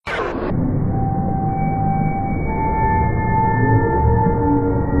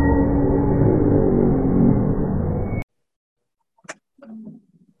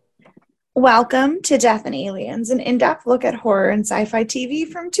Welcome to Death and Aliens, an in-depth look at horror and sci-fi TV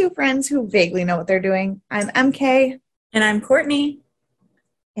from two friends who vaguely know what they're doing. I'm MK. And I'm Courtney.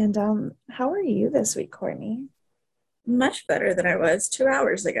 And how are you this week, Courtney? Much better than I was 2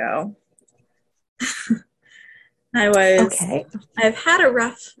 hours ago. I've had a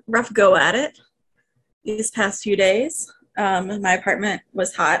rough go at it these past few days. My apartment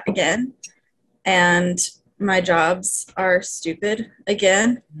was hot again, and my jobs are stupid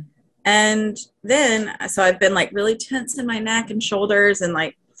again. And then, so I've been like really tense in my neck and shoulders and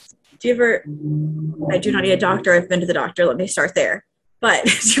like, I do not need a doctor. I've been to the doctor. Let me start there. But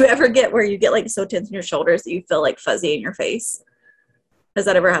do you ever get where you get like so tense in your shoulders that you feel like fuzzy in your face? Has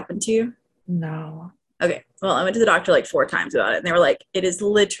that ever happened to you? No. Okay. Well, I went to the doctor like 4 times about it, and they were like, it is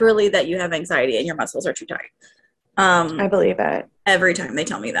literally that you have anxiety and your muscles are too tight. I believe it. Every time they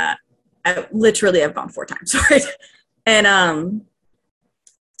tell me that. I literally have gone 4 times for it. And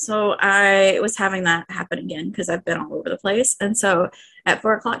so I was having that happen again because I've been all over the place. And so at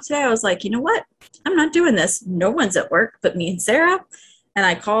 4 o'clock today, I was like, you know what? I'm not doing this. No one's at work but me and Sarah. And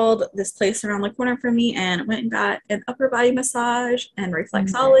I called this place around the corner for me and went and got an upper body massage and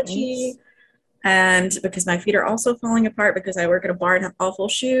reflexology. Nice. And because my feet are also falling apart because I work at a bar and have awful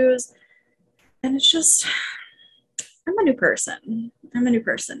shoes. And it's just, I'm a new person. I'm a new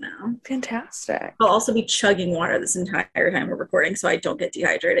person now. Fantastic. I'll also be chugging water this entire time we're recording so I don't get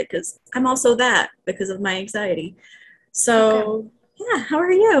dehydrated because I'm also that because of my anxiety. So, yeah, how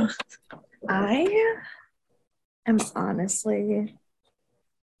are you? I am honestly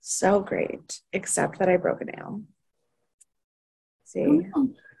so great, except that I broke a nail. See?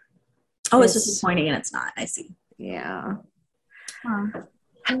 Oh, it's disappointing and it's not. I see. Yeah.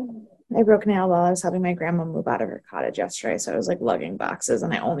 I broke a nail while I was helping my grandma move out of her cottage yesterday. So I was like lugging boxes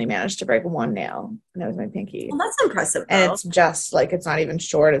and I only managed to break one nail. And that was my pinky. Well, that's impressive, though. And it's just like, it's not even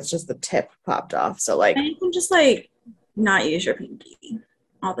short. It's just the tip popped off. So like. And you can just like not use your pinky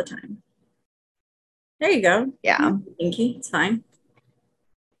all the time. There you go. Yeah. Pinky. It's fine.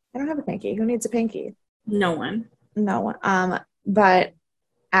 I don't have a pinky. Who needs a pinky? No one. No one. But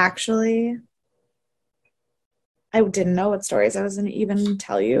actually, I didn't know what stories I was going to even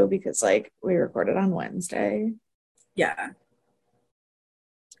tell you because, like, we recorded on Wednesday. Yeah.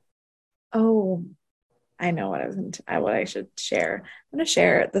 Oh, I know what what I should share. I'm going to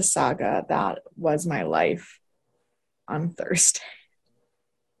share the saga that was my life on Thursday.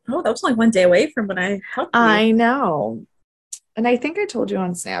 Oh, that was like one day away from when I helped you. I know. And I think I told you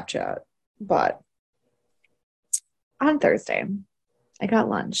on Snapchat, but on Thursday, I got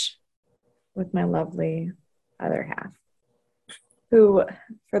lunch with my lovely other half, who,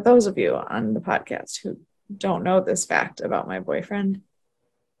 for those of you on the podcast who don't know this fact about my boyfriend,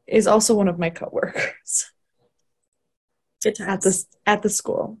 is also one of my coworkers at the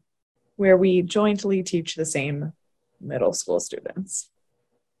school where we jointly teach the same middle school students.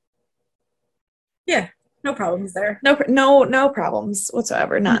 Yeah, no problems there. No problems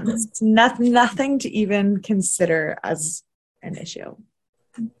whatsoever. None. Nothing to even consider as an issue.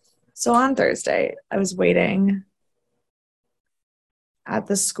 So on Thursday, I was waiting at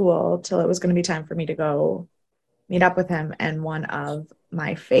the school till it was going to be time for me to go meet up with him, and one of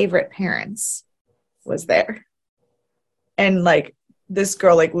my favorite parents was there. And like this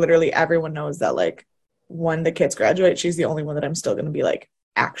girl, like literally everyone knows that like when the kids graduate, she's the only one that I'm still going to be like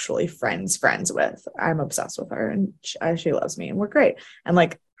actually friends with. I'm obsessed with her and she loves me and we're great. And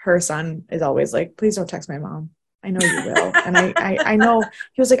like her son is always like, please don't text my mom. I know you will. And I know,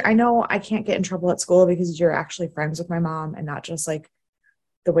 he was like, I know I can't get in trouble at school because you're actually friends with my mom and not just like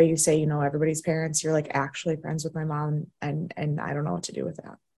the way you say, you know, everybody's parents, you're like actually friends with my mom. And I don't know what to do with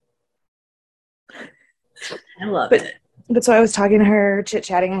that. I love it. But so I was talking to her,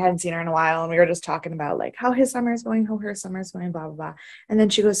 chit-chatting. I hadn't seen her in a while. And we were just talking about like how his summer is going, how her summer is going, blah, blah, blah. And then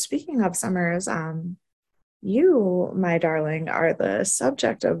she goes, speaking of summers, you, my darling, are the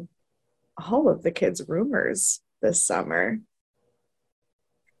subject of all of the kids' rumors this summer.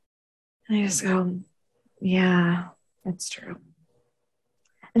 And I just go, yeah, that's true.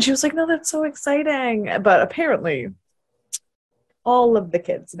 And she was like, no, that's so exciting. But apparently all of the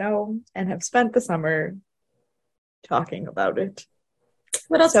kids know and have spent the summer talking about it.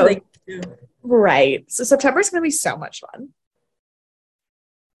 What else do they do? Right. So September's going to be so much fun.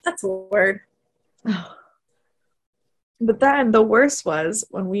 That's a word. But then the worst was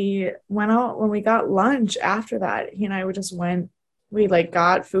when we went out, when we got lunch after that, he and I we like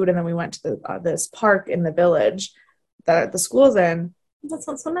got food and then we went to this park in the village that the school's in. That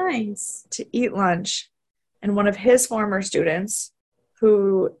sounds so nice. To eat lunch. And one of his former students,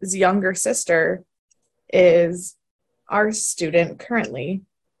 whose younger sister is our student currently,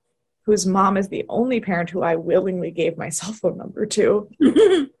 whose mom is the only parent who I willingly gave my cell phone number to,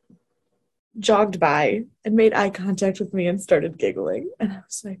 jogged by and made eye contact with me and started giggling. And I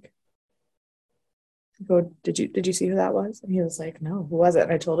was like, did you see who that was? And he was like, no, who was it?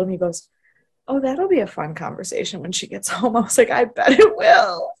 And I told him. He goes, oh, that'll be a fun conversation when she gets home. I was like, I bet it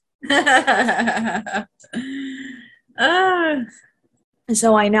will.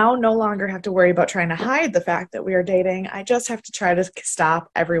 So I now no longer have to worry about trying to hide the fact that we are dating. I just have to try to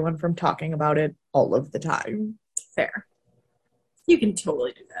stop everyone from talking about it all of the time. Fair. You can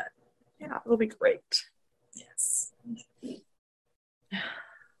totally do that. Yeah, it'll be great. Yes.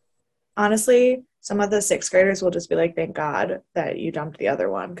 Honestly, some of the sixth graders will just be like, thank God that you dumped the other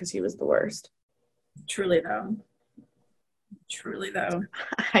one because he was the worst. Truly, though. Truly, though.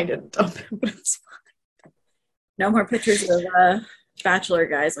 I didn't dump him, but it's fine. No more pictures of Bachelor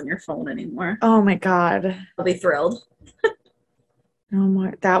guys on your phone anymore. Oh my God. I'll be thrilled. No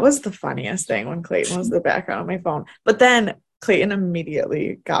more. That was the funniest thing when Clayton was the background on my phone. But then Clayton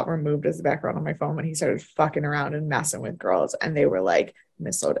immediately got removed as the background on my phone when he started fucking around and messing with girls. And they were like,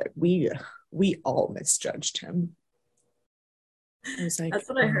 Miss Lodick, we all misjudged him. I was like, that's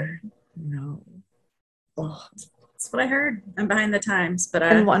what I heard. No. Ugh. That's what I heard. I'm behind the times. But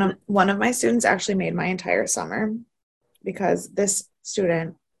and one of my students actually made my entire summer because this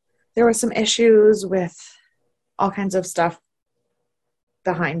student, there were some issues with all kinds of stuff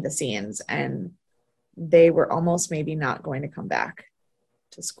behind the scenes, and they were almost maybe not going to come back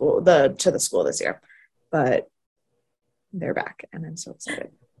to school, to the school this year, but they're back, and I'm so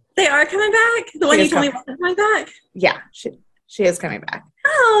excited. They are coming back? The one you told me wasn't coming back? Yeah, she is coming back.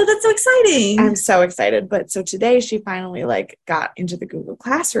 Oh, that's so exciting. I'm so excited. But so today she finally got into the Google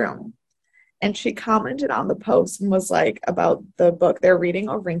Classroom, and she commented on the post and was like about the book. They're reading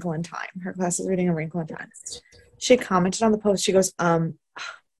A Wrinkle in Time. Her class is reading A Wrinkle in Time. She commented on the post. She goes, I'm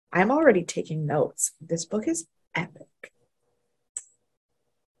already taking notes. This book is epic.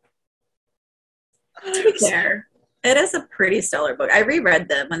 To be fair, it is a pretty stellar book. I reread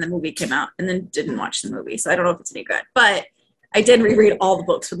them when the movie came out and then didn't watch the movie, so I don't know if it's any good. But I did reread all the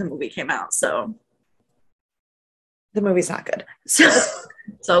books when the movie came out, so. The movie's not good. So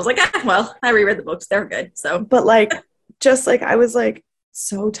I was like, well, I reread the books. They're good, so. But I was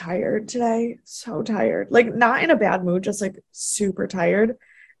so tired today. So tired. Not in a bad mood, just super tired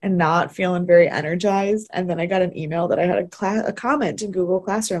and not feeling very energized. And then I got an email that I had a comment in Google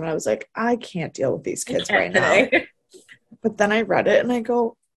Classroom, and I was like, I can't deal with these kids right now. But then I read it and I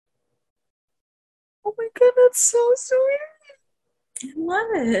go, oh my God, that's so sweet. I love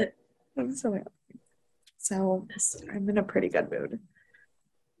it. I'm so happy. So I'm in a pretty good mood.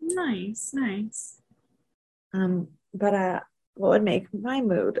 Nice. But what would make my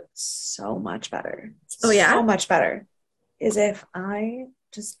mood so much better? Oh yeah, so much better is if I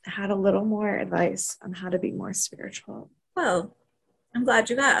just had a little more advice on how to be more spiritual. Well, I'm glad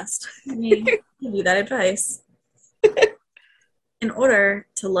you asked. Let me give you that advice. In order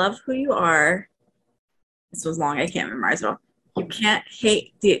to love who you are, this was long, I can't memorize it all. You can't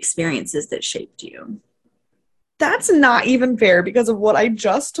hate the experiences that shaped you. That's not even fair because of what I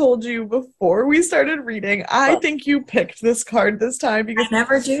just told you before we started reading. I think you picked this card this time because I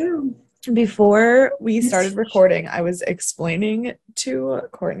never do. Before we started recording, I was explaining to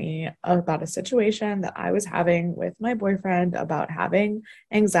Courtney about a situation that I was having with my boyfriend about having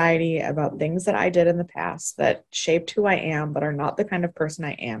anxiety about things that I did in the past that shaped who I am, but are not the kind of person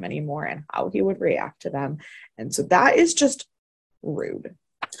I am anymore, and how he would react to them. And so that is just rude.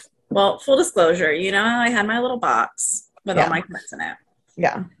 Well, full disclosure, I had my little box with all my cards in it.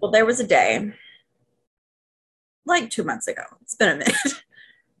 Yeah. Well, there was a day, 2 months ago, it's been a minute,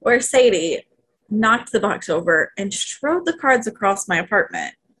 where Sadie knocked the box over and strode the cards across my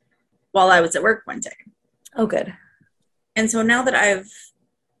apartment while I was at work one day. Oh, good. And so now that I've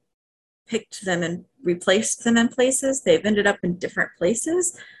picked them and replaced them in places, they've ended up in different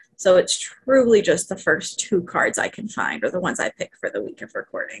places. So it's truly just the first 2 cards I can find, or the ones I pick for the week of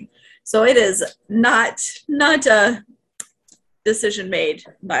recording. So it is not a decision made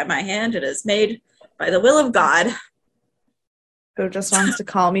by my hand. It is made by the will of God. Who just wants to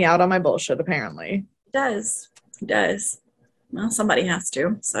call me out on my bullshit, apparently. He does. Well, somebody has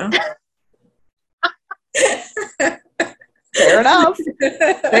to, so. Fair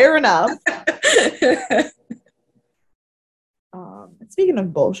enough. Speaking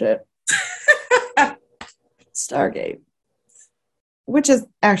of bullshit, Stargate, which is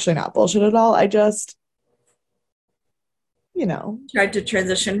actually not bullshit at all. I just, tried to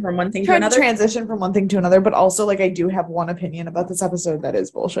transition from one thing to another. But also, I do have one opinion about this episode that is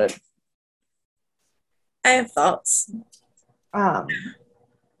bullshit. I have thoughts.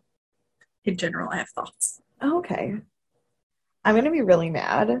 in general, I have thoughts. Okay. I'm going to be really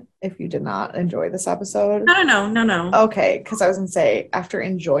mad if you did not enjoy this episode. No. Okay, because I was going to say, after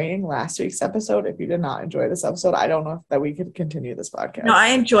enjoying last week's episode, if you did not enjoy this episode, I don't know if that we could continue this podcast. No, I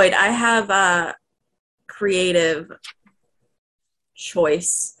enjoyed. I have creative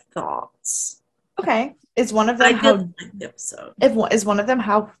choice thoughts. Okay. Is one of them the episode. Is one of them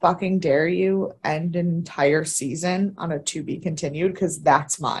how fucking dare you end an entire season on a to be continued? Because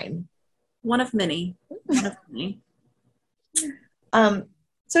that's mine. One of many.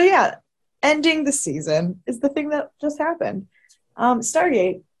 So yeah, ending the season is the thing that just happened.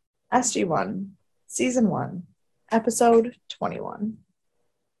 Stargate SG-1 Season 1 Episode 21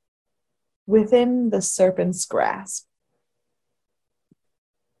 Within the Serpent's Grasp.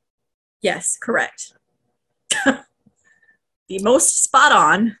 Yes, correct. The most spot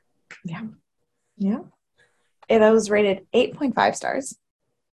on. Yeah. It was rated 8.5 stars.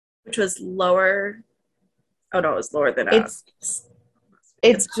 Which was lower. Oh no, it was lower than it's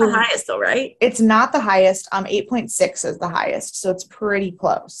the highest though, right? It's not the highest. 8.6 is the highest, so it's pretty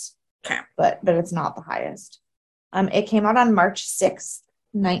close. Okay. But it's not the highest. It came out on March 6th,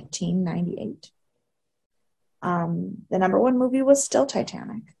 1998. The number one movie was still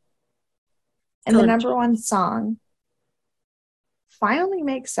Titanic. And the number one song finally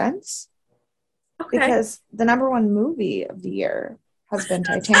makes sense. Okay. Because the number one movie of the year has been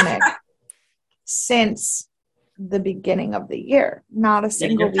Titanic since the beginning of the year. Not a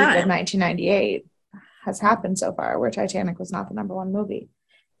single week of 1998 has happened so far where Titanic was not the number one movie.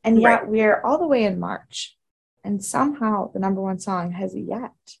 And yet we're all the way in March. And somehow the number one song has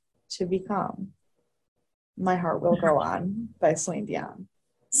yet to become My Heart Will Go On by Celine Dion.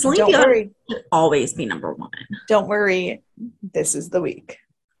 Celine Dion will always be number one. Don't worry. This is the week.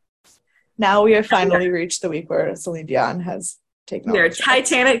 Now we have finally reached the week where Celine Dion has taken over. We're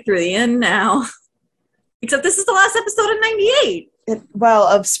Titanic through the end now. Except this is the last episode of 98.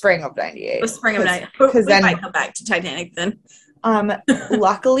 Of spring of 98. Of spring of 98. Because we might come back to Titanic then.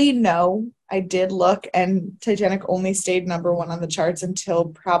 Luckily, no. I did look, and Titanic only stayed number one on the charts until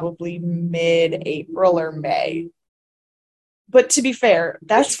probably mid-April or May. But to be fair,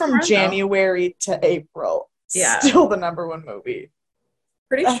 that's from January to April. Yeah. Still the number one movie.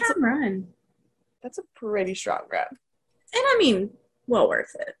 Pretty strong run. That's a pretty strong run. And I mean, well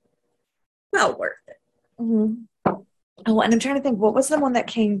worth it. Mm-hmm. Oh, and I'm trying to think, what was the one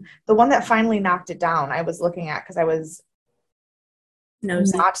that finally knocked it down I was looking at, because I was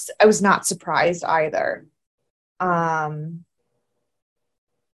not surprised either.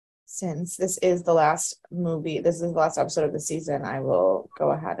 Since this is the last episode of the season, I will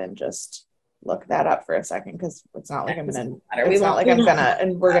go ahead and just look that up for a second, because it's not like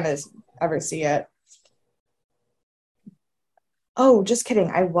we're gonna ever see it. Oh, just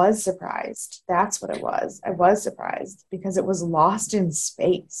kidding. I was surprised. That's what it was. I was surprised because it was Lost in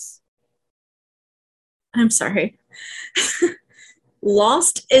Space. I'm sorry.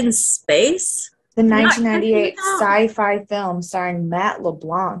 Lost in Space? The 1998 sci-fi film starring Matt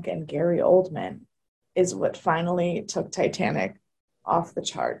LeBlanc and Gary Oldman is what finally took Titanic off the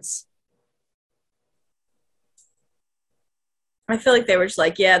charts. I feel like they were just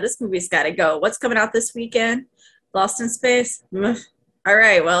like, yeah, this movie's got to go. What's coming out this weekend? Lost in Space? All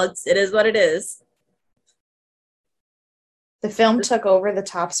right, well, it is what it is. The film took over the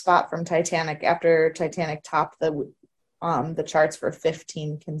top spot from Titanic after Titanic topped the charts for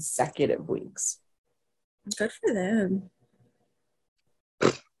 15 consecutive weeks. Good for them.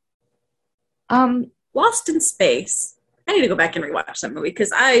 Lost in Space. I need to go back and rewatch that movie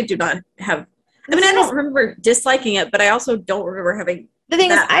because I do not have. I mean, I don't remember disliking it, but I also don't remember having. The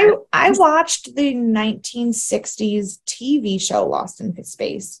thing is, I watched the 1960s TV show Lost in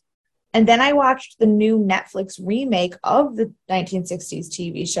Space, and then I watched the new Netflix remake of the 1960s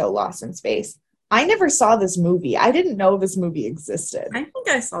TV show Lost in Space. I never saw this movie. I didn't know this movie existed. I think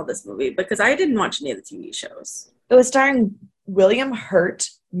I saw this movie because I didn't watch any of the TV shows. It was starring William Hurt,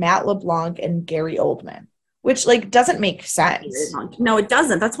 Matt LeBlanc, and Gary Oldman, which doesn't make sense. No, it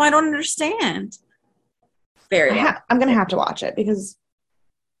doesn't. That's why I don't understand. I'm going to have to watch it because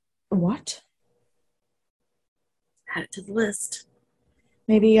what? Add it to the list.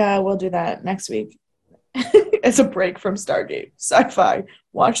 Maybe we'll do that next week. As a break from Stargate sci-fi,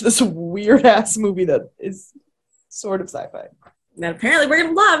 watch this weird ass movie that is sort of sci-fi that apparently we're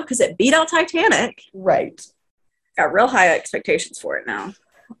gonna love because it beat out Titanic. Right. Got real high expectations for it now.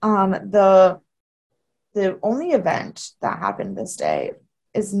 The only event that happened this day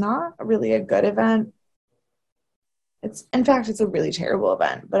is not really a good event. It's a really terrible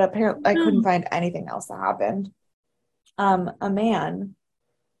event, but apparently I couldn't find anything else that happened. A man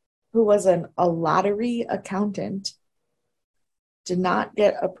who was a lottery accountant, did not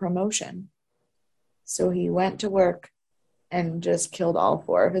get a promotion. So he went to work and just killed all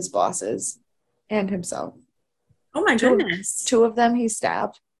four of his bosses and himself. Oh my goodness. Two of them he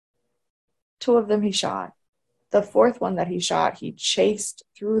stabbed. Two of them he shot. The fourth one that he shot, he chased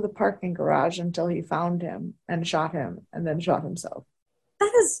through the parking garage until he found him and shot him and then shot himself.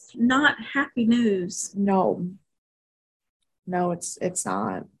 That is not happy news. No. No, it's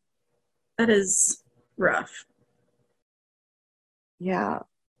not. That is rough. Yeah.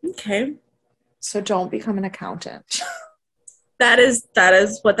 Okay. So don't become an accountant. That is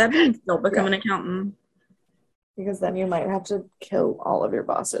what that means. Don't become an accountant. Because then you might have to kill all of your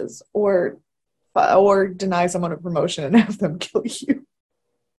bosses or deny someone a promotion and have them kill you.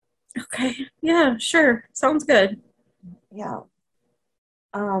 Okay. Yeah, sure. Sounds good. Yeah.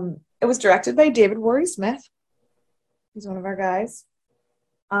 It was directed by David Worry Smith. He's one of our guys.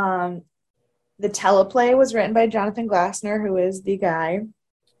 The teleplay was written by Jonathan Glassner, who is the guy.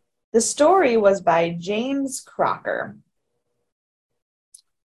 The story was by James Crocker.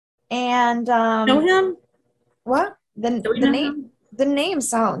 And know him? what? Do we know him? The name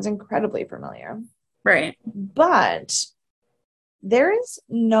sounds incredibly familiar. Right. But there is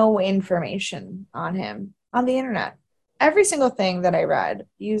no information on him on the internet. Every single thing that I read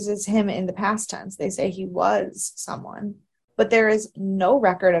uses him in the past tense. They say he was someone, but there is no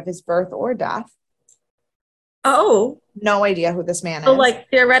record of his birth or death. Oh. No idea who this man is. So, like,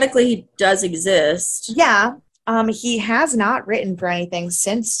 theoretically, he does exist. Yeah. He has not written for anything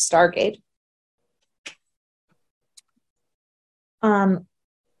since Stargate.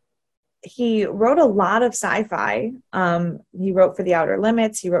 He wrote a lot of sci-fi. He wrote for The Outer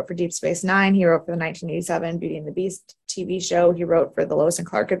Limits. He wrote for Deep Space Nine. He wrote for the 1987 Beauty and the Beast TV show. He wrote for the Lois and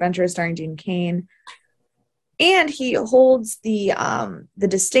Clark Adventures starring Dean Cain. And he holds the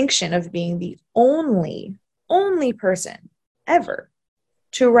distinction of being the only person ever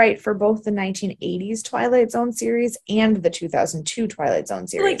to write for both the 1980s Twilight Zone series and the 2002 Twilight Zone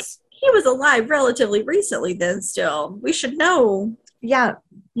series. Like, he was alive relatively recently then still. We should know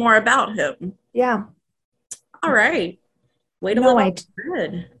more about him. Yeah. All right. Way to live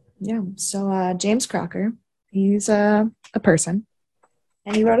good. Yeah. So James Crocker, he's a person,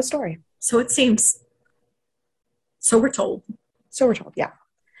 and he wrote a story. So it seems. So we're told. Yeah.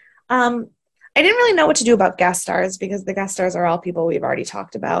 I didn't really know what to do about guest stars because the guest stars are all people we've already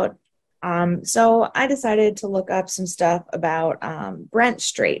talked about. So I decided to look up some stuff about Brent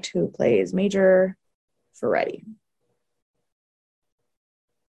Strait, who plays Major Ferretti.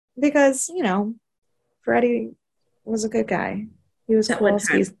 Because, Ferretti was a good guy. He was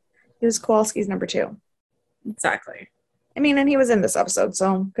Kowalski's number 2. Exactly. I mean, and he was in this episode,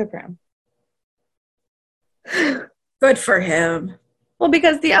 so good for him. Good for him. Well,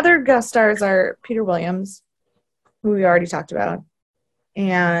 because the other guest stars are Peter Williams, who we already talked about,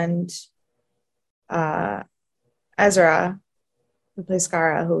 and Ezra, who plays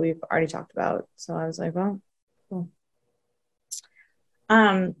Skara, who we've already talked about. So I was like, well, cool.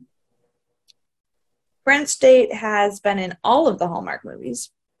 Brent Strait has been in all of the Hallmark movies.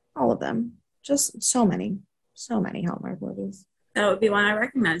 All of them. Just so many Hallmark movies. That would be one I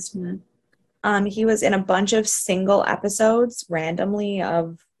recognized from him. He was in a bunch of single episodes randomly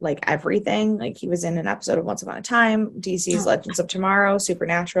of like everything. Like he was in an episode of Once Upon a Time, DC's Legends of Tomorrow,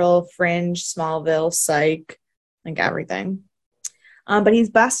 Supernatural, Fringe, Smallville, Psych, like everything. But he's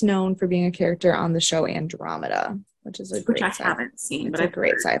best known for being a character on the show Andromeda, which I haven't seen, but it's a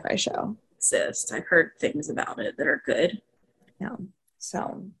great sci-fi show. I've heard things about it that are good. Yeah.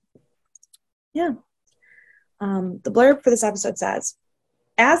 So, yeah. The blurb for this episode says,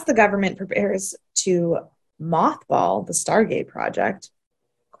 as the government prepares to mothball the Stargate project,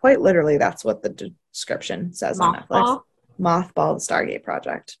 quite literally, that's what the description says on Netflix. Mothball the Stargate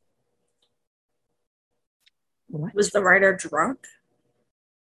project. What? Was the writer drunk?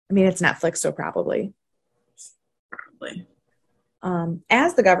 I mean, it's Netflix, so probably. Probably.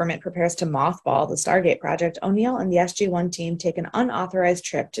 As the government prepares to mothball the Stargate project, O'Neill and the SG-1 team take an unauthorized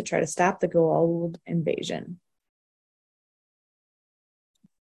trip to try to stop the Goa'uld invasion.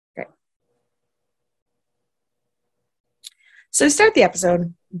 Great. So to start the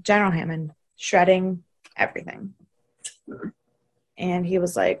episode, General Hammond shredding everything. And he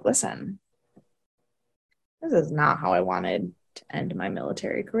was like, listen, this is not how I wanted to end my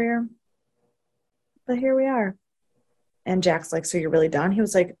military career. But here we are. And Jack's like, so you're really done? He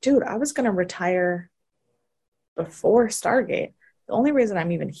was like, dude, I was going to retire before Stargate. The only reason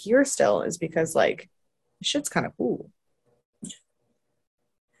I'm even here still is because, like, shit's kind of cool.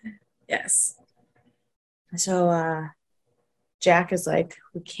 Yes. So Jack is like,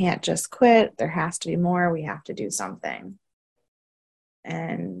 we can't just quit. There has to be more. We have to do something.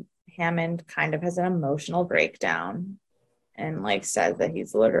 And Hammond kind of has an emotional breakdown and like says that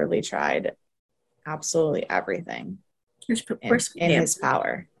he's literally tried absolutely everything in his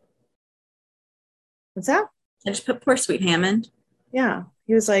power. What's that? I just put poor sweet Hammond. Yeah.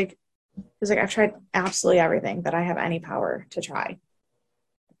 He was like, I've tried absolutely everything that I have any power to try.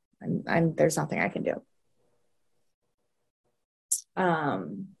 And there's nothing I can do.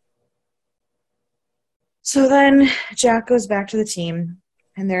 So then Jack goes back to the team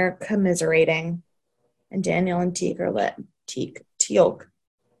and they're commiserating. And Daniel and Teal'c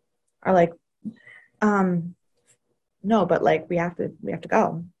are like, no, but like we have to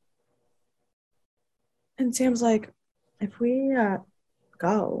go. And Sam's like, if we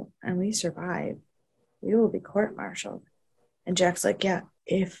go and we survive, we will be court-martialed. And Jack's like, yeah,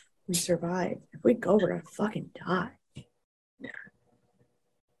 if we survive. If we go, we're gonna fucking die. Yeah.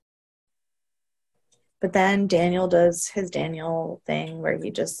 But then Daniel does his Daniel thing where he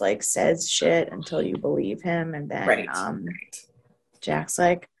just like says shit until you believe him. And then Jack's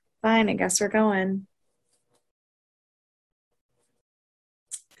like, fine, I guess we're going.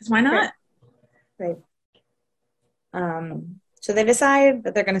 Because why not? Right. So they decide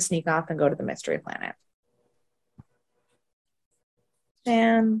that they're going to sneak off and go to the mystery planet.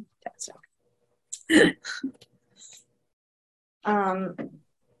 Fantastic.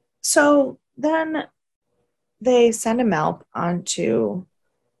 So then they send a Melp onto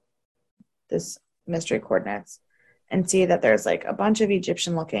this mystery coordinates and see that there's like a bunch of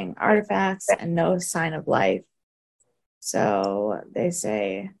Egyptian-looking artifacts and no sign of life. So they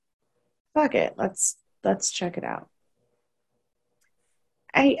say, fuck it, let's check it out.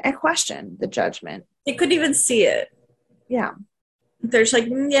 I question the judgment. They couldn't even see it. Yeah. They're just like,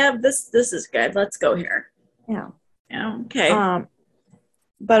 yeah, this is good. Let's go here. Yeah. Yeah. Okay.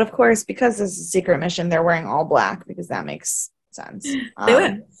 But of course, because this is a secret mission, they're wearing all black because that makes sense. They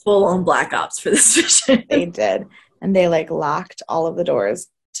went full on Black Ops for this mission. They did. And they like locked all of the doors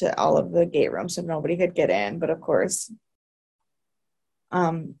to all of the gate rooms so nobody could get in. But of course,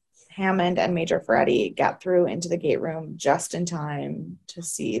 Hammond and Major Freddy got through into the gate room just in time to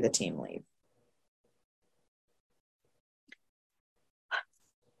see the team leave.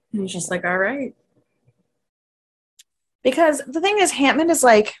 And he's just like, all right. Because the thing is, Hammond is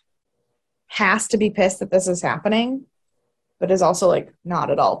like, has to be pissed that this is happening, but is also like not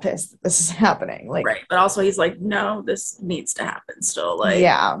at all pissed that this is happening. Like, right. But also he's like, no, this needs to happen still. Like,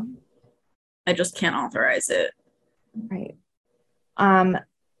 yeah. I just can't authorize it. Right.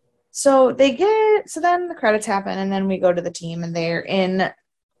 So then the credits happen and then we go to the team and they're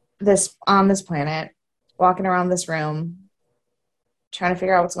on this planet, walking around this room, trying to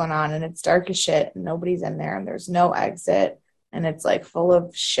figure out what's going on, and it's dark as shit and nobody's in there and there's no exit and it's like full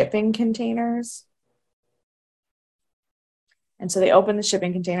of shipping containers. And so they open the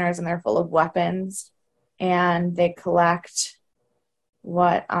shipping containers and they're full of weapons and they collect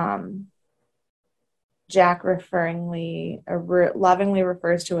what Jack lovingly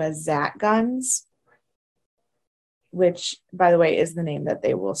refers to as Zat guns, which, by the way, is the name that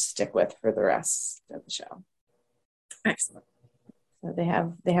they will stick with for the rest of the show. Excellent. So they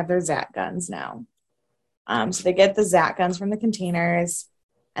have their Zat guns now. So they get the Zat guns from the containers,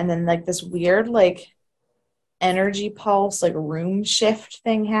 and then like this weird like energy pulse, like room shift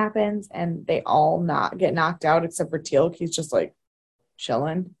thing happens, and they all get knocked out except for Teal'c. He's just like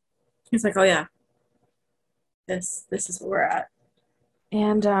chilling. He's like, oh yeah, this is where we're at.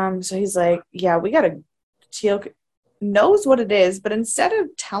 And so he's like, yeah, we gotta. Teal'c knows what it is, but instead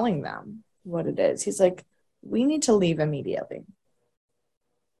of telling them what it is, he's like, we need to leave immediately.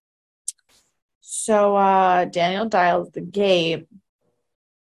 So Daniel dials the gate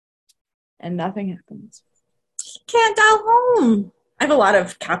and nothing happens. Can't dial home. I have a lot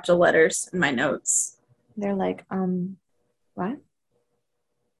of capital letters in my notes. They're like, what?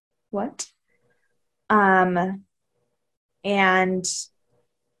 What? And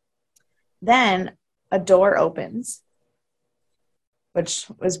then a door opens, which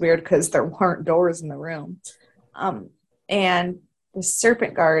was weird because there weren't doors in the room. And the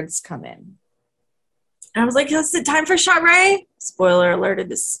serpent guards come in. I was like, is it time for shot Ray? Spoiler alert,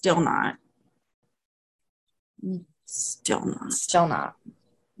 it is still not. Still not.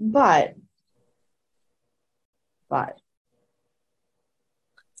 But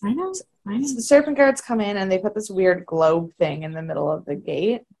I know. So the serpent guards come in and they put this weird globe thing in the middle of the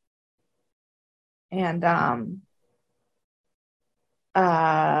gate. And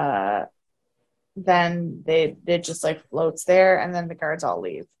then it just like floats there and then the guards all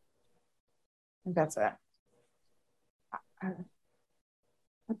leave. I think that's it.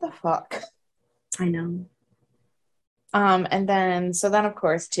 What the fuck? I know. And then of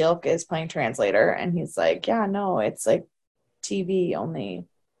course Teal'c is playing translator and he's like, yeah, no, it's like TV only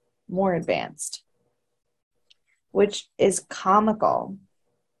more advanced, which is comical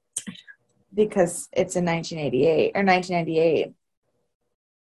because it's in 1988 or 1998.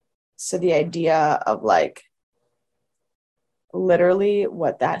 So the idea of like literally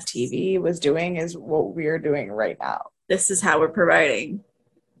what that TV was doing is what we're doing right now. This is how we're providing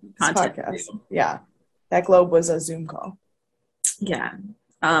This content. podcast. Yeah. That globe was a Zoom call. Yeah.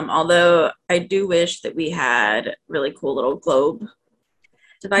 Although I do wish that we had really cool little globe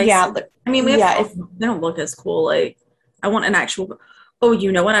devices. Yeah. I mean, Yeah. they don't look as cool. Like, I want an actual, oh,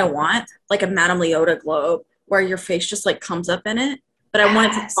 you know what I want? Like a Madame Leota globe where your face just like comes up in it. But I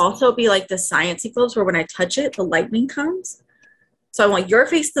want it to also be like the sciencey globes where when I touch it, the lightning comes. So I want your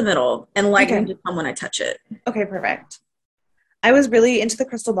face in the middle and lightning to come when I touch it. Okay, perfect. I was really into the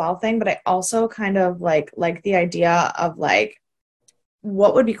crystal ball thing, but I also kind of like the idea of like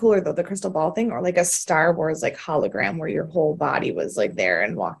what would be cooler though, the crystal ball thing or like a Star Wars like hologram where your whole body was like there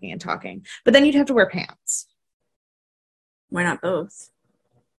and walking and talking. But then you'd have to wear pants. Why not both?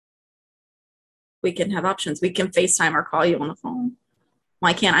 We can have options. We can FaceTime or call you on the phone.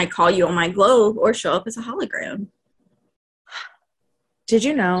 Why can't I call you on my globe or show up as a hologram? Did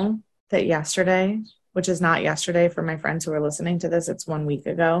you know that yesterday, which is not yesterday for my friends who are listening to this, it's 1 week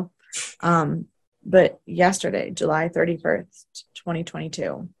ago. But yesterday, July 31st,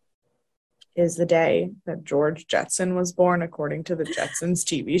 2022, is the day that George Jetson was born, according to the Jetsons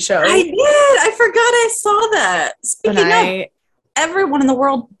TV show. I did. I forgot I saw that. Speaking of, everyone in the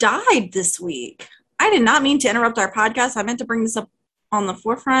world died this week. I did not mean to interrupt our podcast. I meant to bring this up on the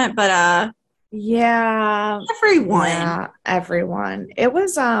forefront, but yeah, everyone. It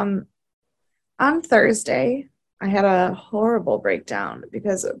was on Thursday. I had a horrible breakdown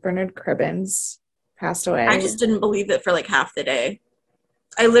because Bernard Cribbins passed away. I just didn't believe it for like half the day.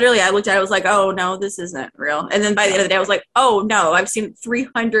 I looked at it, I was like, oh no, this isn't real. And then by the end of the day, I was like, oh no, I've seen it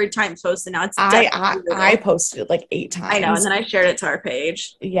 300 times posted now. It's I posted it like 8 times. I know, and then I shared it to our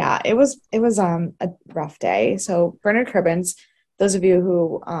page. Yeah, it was a rough day. So Bernard Cribbins, those of you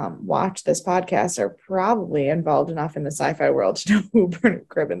who watch this podcast are probably involved enough in the sci-fi world to know who Bernard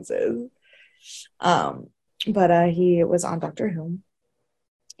Cribbins is. But he was on Doctor Who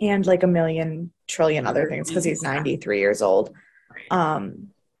and like a million trillion other things because he's 93 years old. And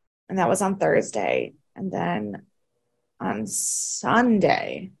that was on Thursday. And then on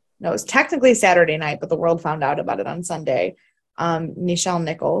Sunday, no, it was technically Saturday night, but the world found out about it on Sunday. Nichelle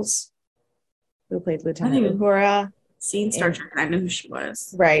Nichols, who played Lieutenant Uhura. Seen Star Trek, I knew who she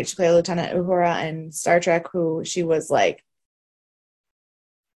was. Right, she played Lieutenant Uhura in Star Trek, who she was like,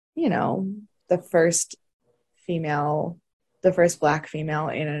 you know, the first black female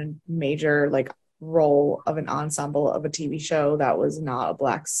in a major like role of an ensemble of a TV show that was not a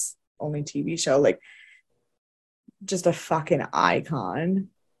blacks only TV show. Like, just a fucking icon.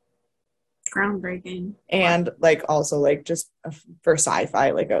 Groundbreaking. And like also like just for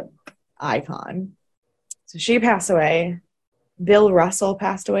sci-fi, like a icon. So she passed away. Bill Russell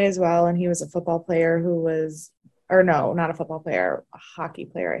passed away as well, and he was a football player not a football player, a hockey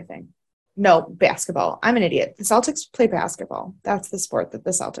player, I think. No, basketball. I'm an idiot. The Celtics play basketball. That's the sport that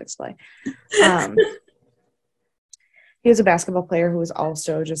the Celtics play. He was a basketball player who was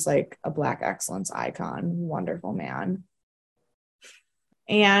also just like a black excellence icon. Wonderful man.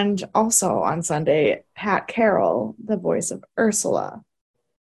 And also on Sunday, Pat Carroll, the voice of Ursula,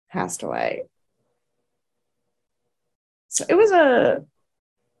 passed away. So it was a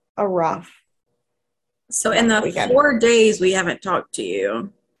rough. So in the weekend. 4 days we haven't talked to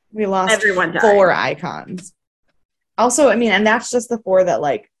you, we lost 4 icons. Also, I mean, and that's just the 4 that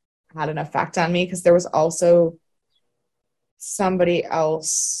like had an effect on me because there was also somebody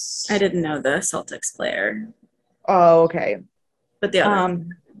else. I didn't know the Celtics player. Oh, okay. But the other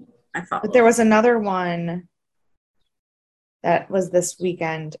I followed. But there was another one that was this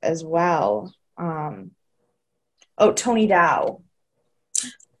weekend as well. Tony Dow.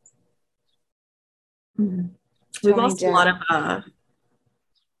 Mm-hmm. We've lost a lot of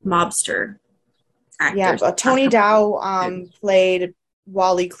mobster actors. Yeah, but Tony Dow played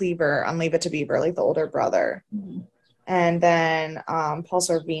Wally Cleaver on Leave It to Beaver, like the older brother. Mm-hmm. And then Paul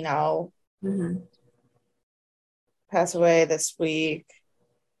Sorvino passed away this week.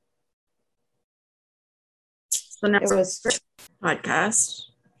 So now it was podcast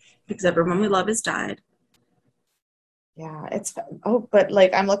because everyone we love has died. Yeah, but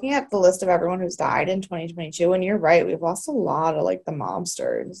like I'm looking at the list of everyone who's died in 2022, and you're right, we've lost a lot of like the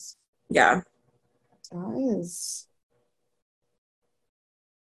mobsters. Yeah, that is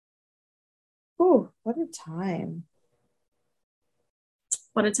Ooh, what a time.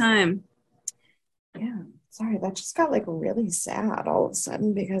 What a time. Yeah. Sorry, that just got like really sad all of a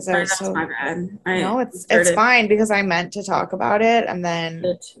sudden because I Sorry, was that was so my bad. no, it's fine because I meant to talk about it and then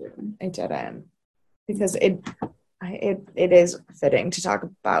I didn't because it is fitting to talk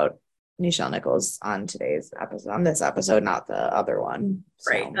about Nichelle Nichols on today's episode, on this episode, not the other one.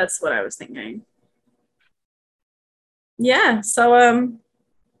 So. Right, that's what I was thinking. Yeah, so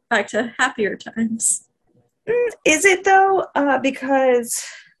back to happier times. Is it though? Because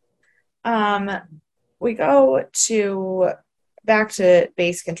we go to back to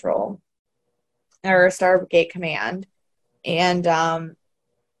base control or Stargate command, and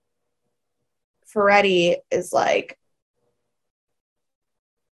Ferretti is like,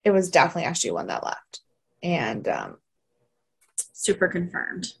 it was definitely SG-1 that left, and super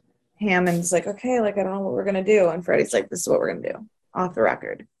confirmed. Hammond's like, okay, like I don't know what we're gonna do, and Freddie's like, this is what we're gonna do, off the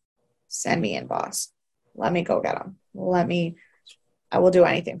record. Send me in, boss. Let me go get him. I will do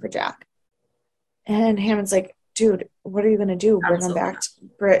anything for Jack. And Hammond's like, dude, what are you gonna do? Bring him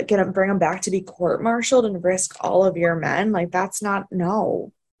back to be court-martialed and risk all of your men? Like that's not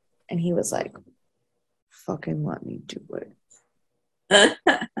no. And he was like, fucking let me do it.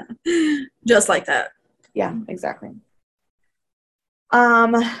 Just like that. Yeah, exactly.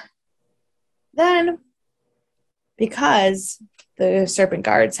 Then because the serpent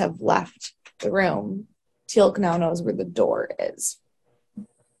guards have left the room, Teal'c now knows where the door is.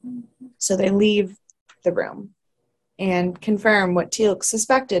 So they leave the room and confirm what Teal'c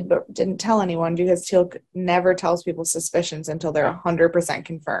suspected but didn't tell anyone because Teal'c never tells people suspicions until they're 100%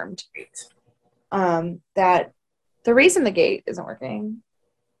 confirmed. That the reason the gate isn't working.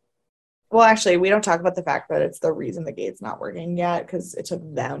 Well, actually, we don't talk about the fact that it's the reason the gate's not working yet because it took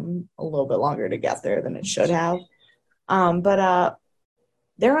them a little bit longer to get there than it should have. But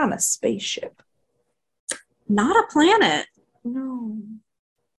they're on a spaceship. Not a planet. No.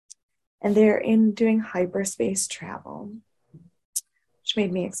 And they're doing hyperspace travel, which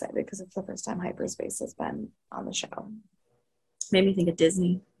made me excited because it's the first time hyperspace has been on the show. Made me think of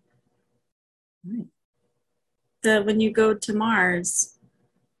Disney. Right. When you go to Mars.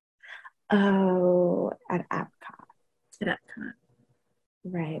 Oh, at Epcot. At Epcot.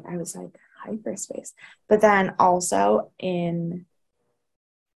 Right. I was like, hyperspace. But then also in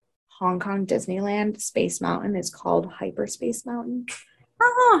Hong Kong Disneyland, Space Mountain is called Hyperspace Mountain.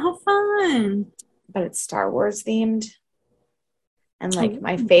 Oh, how fun. But it's Star Wars themed. And like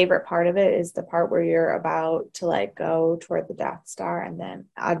my favorite part of it is the part where you're about to like go toward the Death Star and then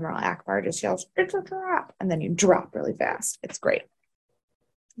Admiral Akbar just yells, "It's a drop!" And then you drop really fast. It's great.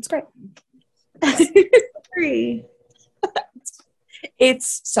 It's great.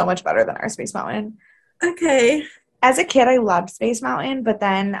 It's so much better than our Space Mountain. Okay. As a kid, I loved Space Mountain, but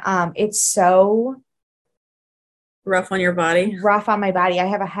then it's so rough on your body. Rough on my body. I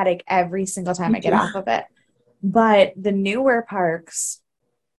have a headache every single time I get off of it. But the newer parks,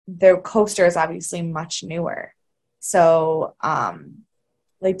 the coaster is obviously much newer. So,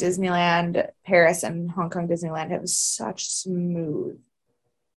 like Disneyland, Paris, and Hong Kong Disneyland have such smooth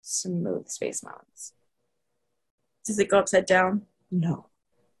Space Mountains. Does it go upside down? No.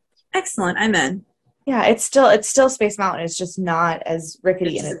 Excellent. I'm in. Yeah, it's still Space Mountain. It's just not as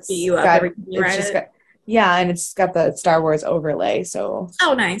rickety, and it's got and it's got the Star Wars overlay. So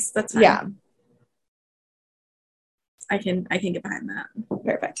nice. That's fine. Yeah. I can get behind that.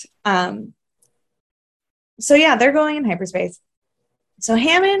 Perfect. So yeah, they're going in hyperspace. So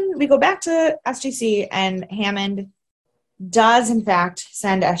Hammond, we go back to SGC, and Hammond does in fact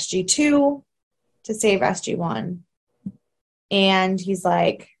send SG-2 to save SG-1. And he's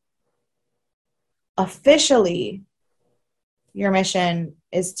like, officially, your mission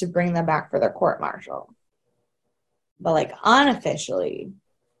is to bring them back for their court-martial. But like unofficially,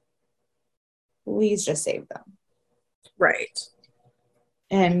 please just save them. Right.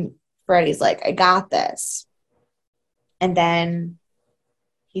 And Freddie's like, I got this. And then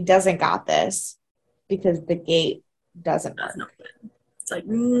he doesn't got this because the gate doesn't work. It's like,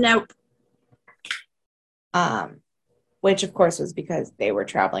 nope. Which of course was because they were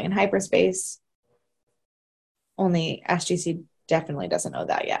traveling in hyperspace. Only SGC definitely doesn't know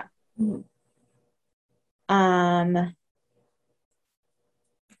that yet. Mm-hmm.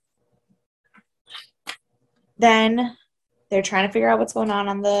 Then they're trying to figure out what's going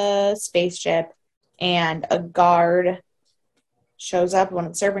on the spaceship, and a guard shows up. One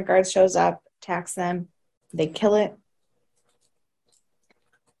of the servant guards shows up, attacks them. They kill it.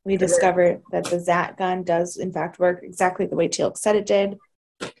 We discover that the Zat gun does, in fact, work exactly the way Teal'c said it did.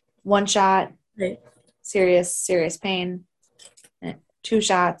 One shot, right. serious pain. 2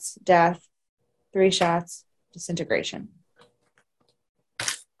 shots, death. 3 shots, disintegration.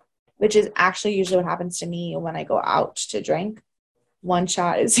 Which is actually usually what happens to me when I go out to drink. 1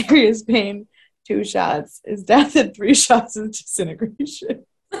 shot is serious pain, 2 shots is death, and 3 shots is disintegration.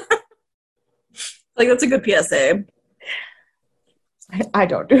 Like, that's a good PSA. I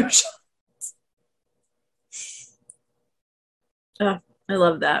don't do shots. Oh, I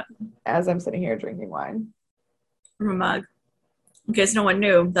love that. As I'm sitting here drinking wine. From a mug. In case no one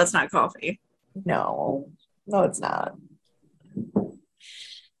knew, that's not coffee. No, it's not.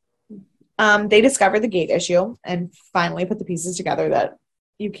 They discovered the gate issue and finally put the pieces together that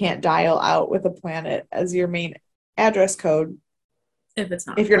you can't dial out with a planet as your main address code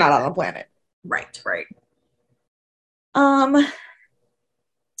if you're not on a planet. Right. And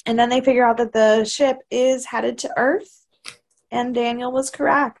then they figure out that the ship is headed to Earth, and Daniel was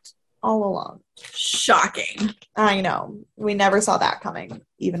correct all along. Shocking. I know. We never saw that coming,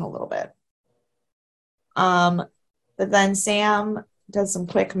 even a little bit. But then Sam does some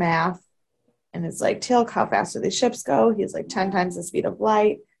quick math and is like, Teal'c, how fast do these ships go? He's like 10 times the speed of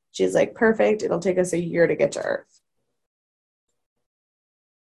light. She's like, perfect. It'll take us a year to get to Earth.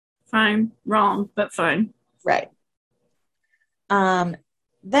 Fine. Wrong, but fine. Right.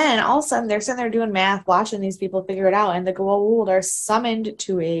 Then all of a sudden they're sitting there doing math, watching these people figure it out, and the Goa'uld are summoned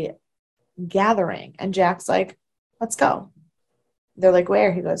to a gathering. And Jack's like, let's go. They're like,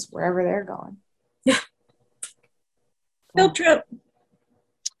 where? He goes, wherever they're going. Yeah. Field trip.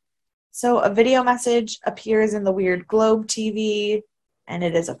 So a video message appears in the weird globe TV, and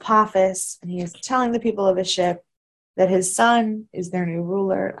it is Apophis, and he is telling the people of his ship that his son is their new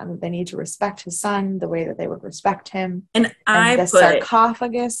ruler, and that they need to respect his son the way that they would respect him. And the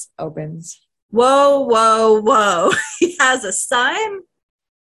sarcophagus opens. Whoa. He has a son?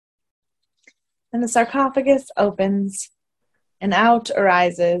 And the sarcophagus opens, and out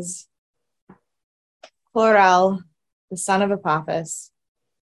arises Chlorel, the son of Apophis,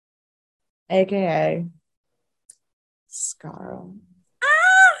 a.k.a. Skaro.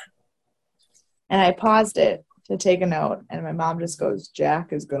 And I paused it to take a note, and my mom just goes,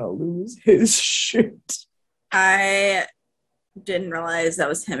 Jack is going to lose his shit. I didn't realize that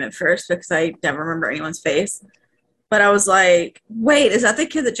was him at first because I never remember anyone's face. But I was like, wait, is that the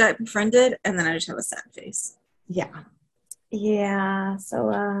kid that Jack befriended? And then I just have a sad face. Yeah.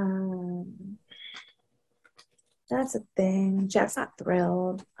 So, that's a thing. Jack's not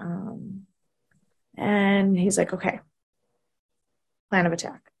thrilled. And he's like, okay. Plan of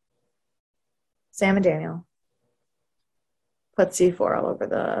attack. Sam and Daniel put C4 all over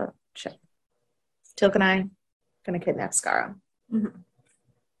the ship. Teal'c and I gonna kidnap Skara. Mm-hmm.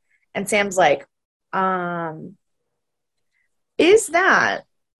 And Sam's like, is that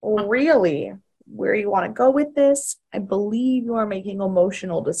really where you want to go with this? I believe you are making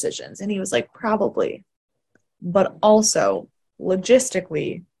emotional decisions. And he was like, probably. But also,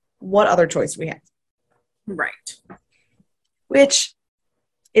 logistically, what other choice do we have? Right. Which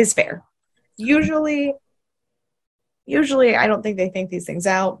is fair. Usually, I don't think they think these things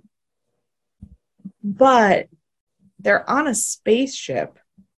out. But they're on a spaceship,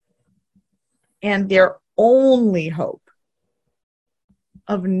 and their only hope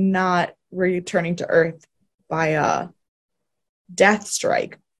of not returning to Earth by a death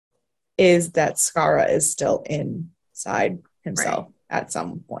strike is that Skara is still inside himself at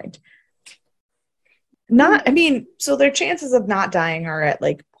some point. So their chances of not dying are at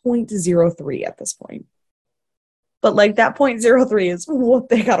like 0.03 at this point. But like that 0.03 is what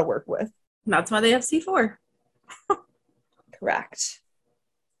they got to work with. That's why they have C4. Correct.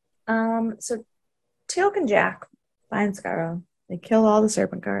 So Teal'c and Jack find Skara. They kill all the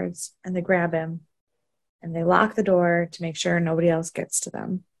serpent guards and they grab him and they lock the door to make sure nobody else gets to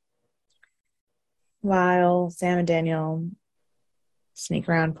them. While Sam and Daniel sneak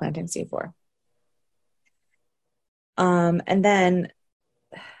around planting C4. And then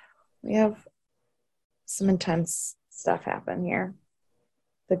we have some intense stuff happen here.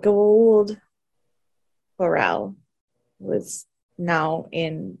 The Goa'uld Chlorel was now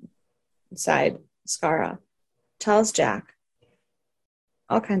inside Skara. Tells Jack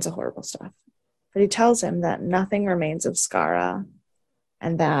all kinds of horrible stuff. But he tells him that nothing remains of Skara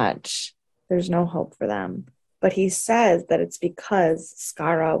and that there's no hope for them. But he says that it's because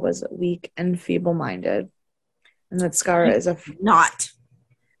Skara was weak and feeble-minded. And that Skara is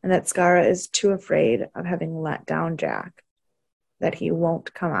And that Skara is too afraid of having let down Jack that he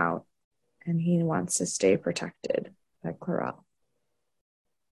won't come out, and he wants to stay protected by Chlorel.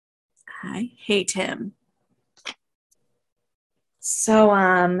 I hate him. So,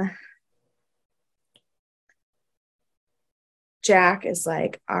 Jack is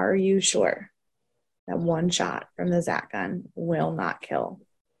like, are you sure? that one shot from the Zat gun will not kill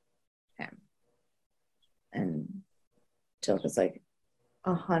him. And Teal'c is like,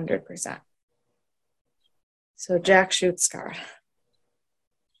 100%. So Jack shoots Skara.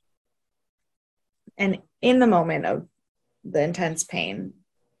 And in the moment of the intense pain,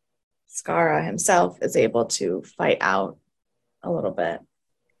 Skara himself is able to fight out a little bit.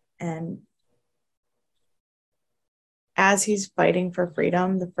 And as he's fighting for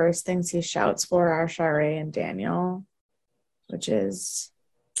freedom, the first things he shouts for are Sharae and Daniel, which is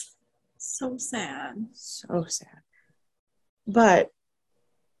so sad. So sad. But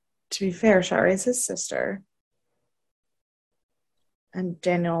to be fair, Sharae is his sister. And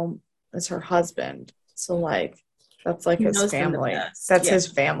Daniel is her husband. So, like, that's like his family. That's his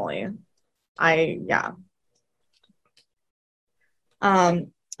family.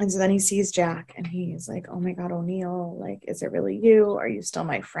 And so then he sees Jack and he's like, oh my God, O'Neill, like, is it really you? Are you still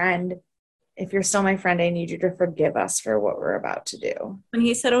my friend? If you're still my friend, I need you to forgive us for what we're about to do. When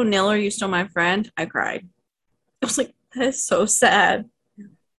he said, O'Neill, are you still my friend? I cried. I was like, that is so sad.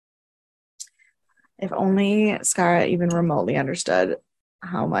 If only Skara even remotely understood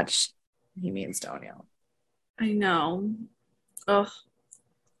how much he means to O'Neill. I know. Ugh.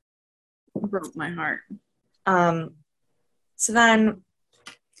 It broke my heart. So then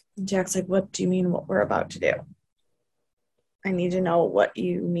Jack's like, what do you mean what we're about to do? I need to know what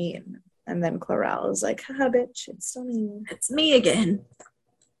you mean. And then Chlorel is like, haha, bitch, it's still me. It's me again.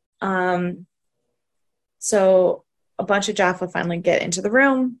 So a bunch of Jaffa finally get into the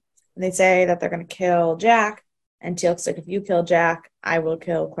room and they say that they're going to kill Jack. And Teal'c's like, if you kill Jack, I will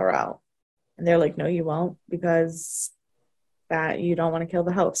kill Chlorel. And they're like, no, you won't, because that you don't want to kill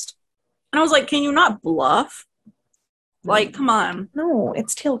the host. And I was like, can you not bluff? Like, come on. No,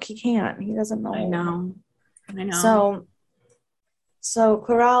 it's Teal'c. He can't. He doesn't know. I know. So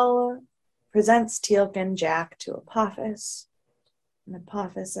Chlorel presents Teal'c and Jack to Apophis. And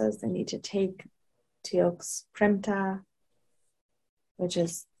Apophis says they need to take Teal'c's primta, which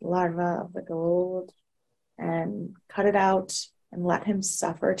is the larva of the gold, and cut it out and let him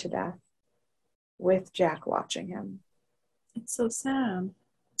suffer to death with Jack watching him. It's so sad.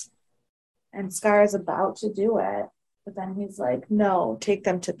 And Scar is about to do it, but then he's like, no, take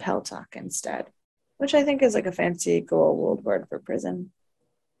them to Peltok instead, which I think is like a fancy Goa'uld word for prison.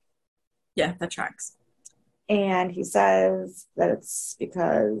 Yeah, that tracks. And he says that it's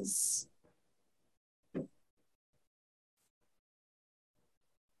because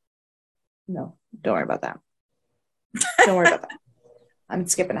no, don't worry about that. Don't worry about that. I'm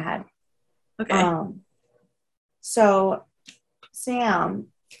skipping ahead. Okay. So Sam,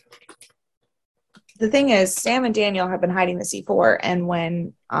 the thing is, Sam and Daniel have been hiding the C4, and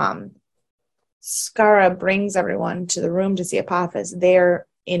when Skara brings everyone to the room to see Apophis, they're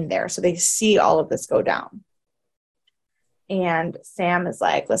in there, so they see all of this go down. And Sam is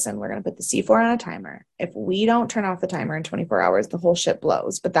like, listen, we're going to put the C4 on a timer. If we don't turn off the timer in 24 hours, the whole ship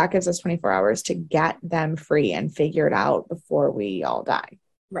blows. But that gives us 24 hours to get them free and figure it out before we all die.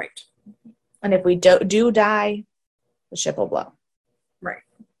 Right. And if we do die, the ship will blow. Right.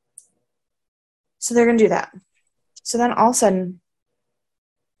 So they're going to do that. So then all of a sudden,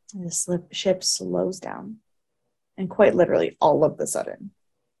 the ship slows down. And quite literally, all of a sudden,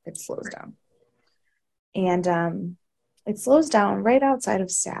 it slows down. And it slows down right outside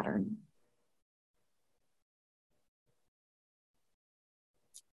of Saturn.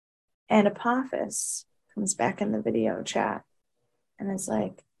 And Apophis comes back in the video chat and is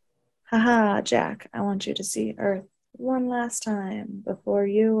like, haha, Jack, I want you to see Earth one last time before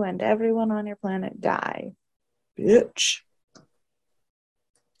you and everyone on your planet die. Bitch.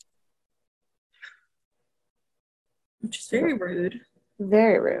 Which is very rude.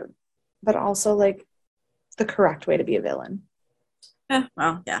 Very rude. But also, like, the correct way to be a villain.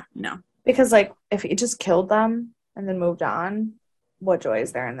 Well, yeah, no. Because, like, if he just killed them and then moved on, what joy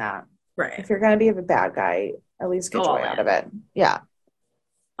is there in that? Right. If you're going to be a bad guy, at least get joy out of it. Yeah.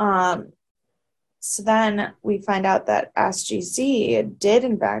 So then we find out that SGC did,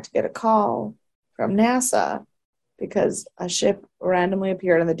 in fact, get a call from NASA because a ship randomly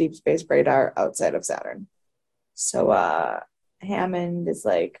appeared on the deep space radar outside of Saturn. So Hammond is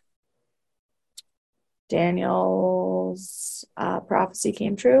like, Daniel's prophecy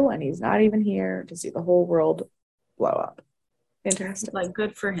came true, and he's not even here to see the whole world blow up. Fantastic. Like,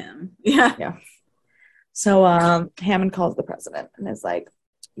 good for him. Yeah. Yeah. So Hammond calls the president and is like,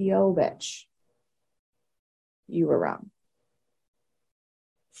 yo, bitch, you were wrong.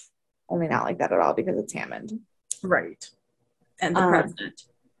 Only not like that at all because it's Hammond. Right. And the president.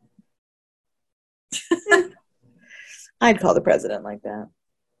 I'd call the president like that.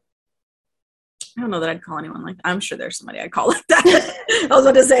 I don't know that I'd call anyone like that. I'm sure there's somebody I'd call like that. I was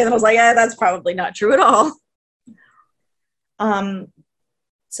about to say, and I was like, yeah, that's probably not true at all.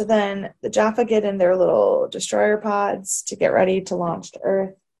 So then the Jaffa get in their little destroyer pods to get ready to launch to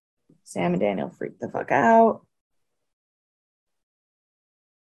Earth. Sam and Daniel freak the fuck out.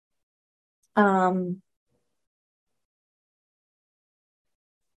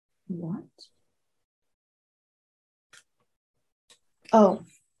 What? Oh,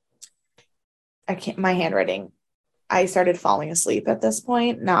 I can't. My handwriting. I started falling asleep at this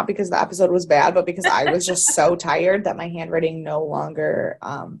point, not because the episode was bad, but because I was just so tired that my handwriting no longer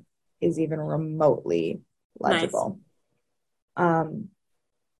is even remotely legible. Nice.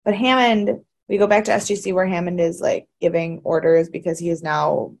 But Hammond, we go back to SGC where Hammond is like giving orders because he is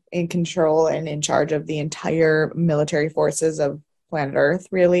now in control and in charge of the entire military forces of planet Earth,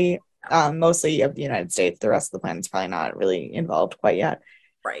 really. Mostly of the United States. The rest of the planet's probably not really involved quite yet.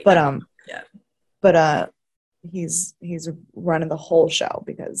 Right. But he's running the whole show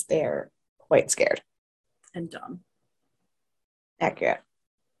because they're quite scared. And dumb. Accurate.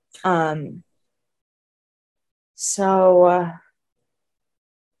 So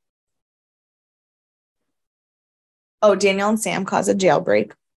Daniel and Sam cause a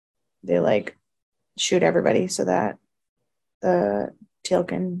jailbreak. They like shoot everybody so that the Jack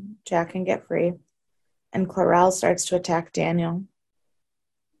can get free. And Clarel starts to attack Daniel.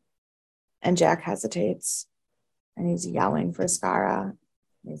 And Jack hesitates. And he's yelling for Skara.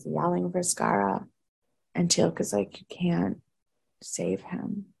 And Teal'c is like, you can't save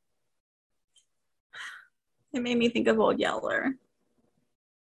him. It made me think of Old Yeller.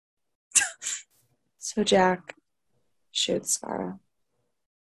 So Jack shoots Skara.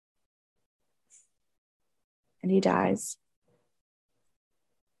 And he dies.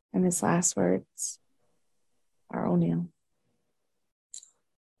 And his last words are O'Neill.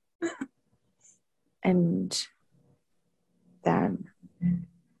 And then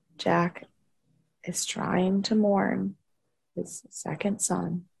Jack is trying to mourn his second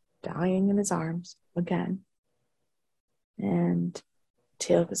son dying in his arms again. And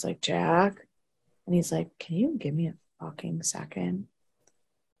Teal'c is like, Jack. And he's like, can you give me a fucking second?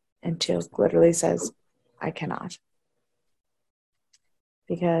 And Teal'c literally says, I cannot.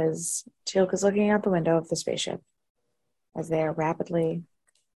 Because Teal'c is looking out the window of the spaceship as they are rapidly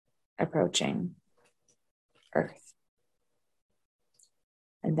approaching Earth.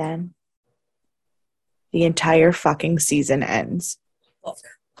 And then the entire fucking season ends. Look,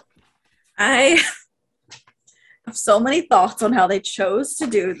 I have so many thoughts on how they chose to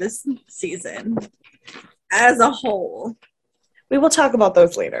do this season as a whole. We will talk about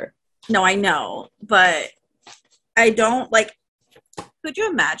those later. No, I know, but I don't like. Could you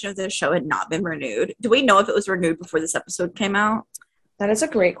imagine if this show had not been renewed? Do we know if it was renewed before this episode came out? That is a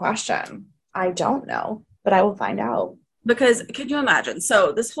great question. I don't know, but I will find out. Because could you imagine?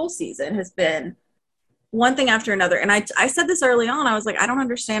 So this whole season has been one thing after another. And I said this early on. I was like, I don't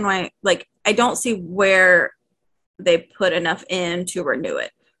understand why, like, I don't see where they put enough in to renew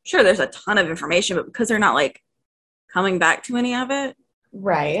it. Sure, there's a ton of information, but because they're not, like, coming back to any of it.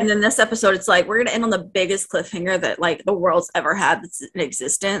 Right. And then this episode, it's like, we're going to end on the biggest cliffhanger that, like, the world's ever had that's in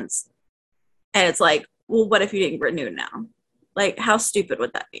existence. And it's like, well, what if you didn't renew now? Like, how stupid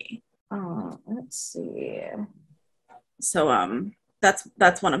would that be? Let's see. So,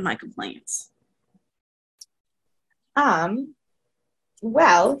 that's one of my complaints.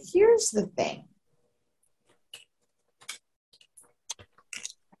 Well, here's the thing.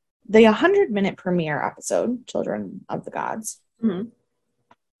 The 100-minute premiere episode, Children of the Gods,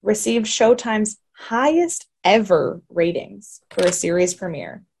 received Showtime's highest ever ratings for a series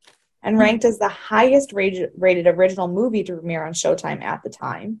premiere and ranked as the highest rated original movie to premiere on Showtime at the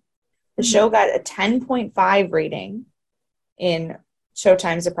time. The show got a 10.5 rating in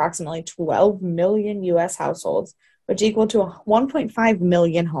Showtime's approximately 12 million U.S. households, which equal to 1.5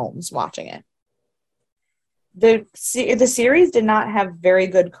 million homes watching it. The series did not have very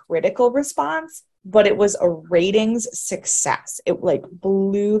good critical response, but it was a ratings success. It like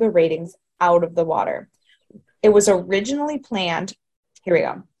blew the ratings out of the water. It was originally planned. Here we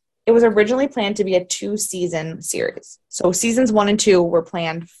go. It was originally planned to be a 2-season series. So seasons 1 and 2 were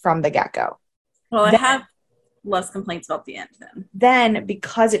planned from the get-go. Well, I have less complaints about the end then. Then,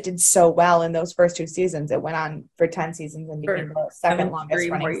 because it did so well in those first 2 seasons, it went on for 10 seasons and became the second longest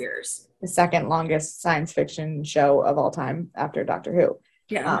running years. The second longest science fiction show of all time after Doctor Who.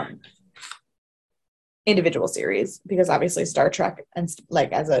 Yeah. Individual series, because obviously Star Trek and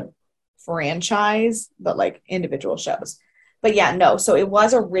like as a franchise, but like individual shows. But yeah, no. So it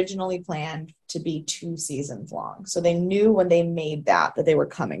was originally planned to be 2 seasons long. So they knew when they made that they were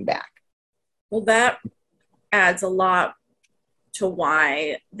coming back. Well, that adds a lot to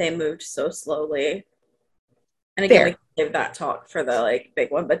why they moved so slowly. And again, we Fair. can save that talk for the like big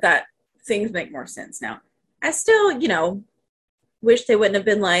one, but that things make more sense now. I still, wish they wouldn't have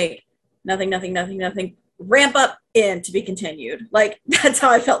been like nothing, nothing, nothing, nothing. Ramp up in to be continued. Like that's how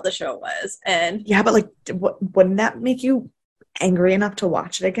I felt the show was, and Yeah, but like, wouldn't that make you angry enough to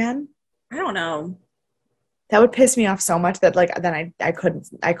watch it again? I don't know. That would piss me off so much that like then I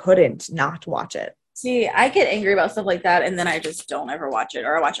couldn't not watch it. See, I get angry about stuff like that, and then I just don't ever watch it,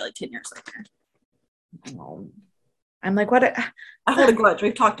 or I watch it like 10 years later. I'm like, what? I hold a grudge.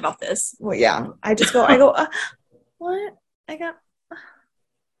 We've talked about this. Well, yeah. I go, what? I got,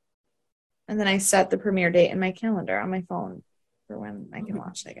 and then I set the premiere date in my calendar on my phone for when I can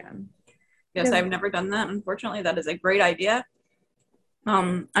watch it again. Yes, I've never done that. Unfortunately, that is a great idea.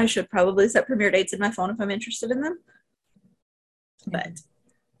 I should probably set premiere dates in my phone if I'm interested in them. But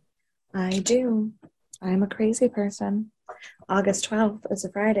I do. I'm a crazy person. August 12th is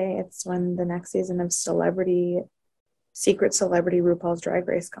a Friday. It's when the next season of Secret Celebrity RuPaul's Drag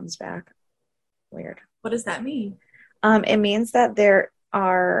Race comes back. Weird. what does that mean? It means that there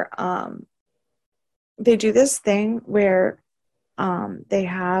are they do this thing where they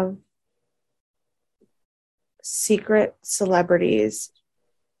have secret celebrities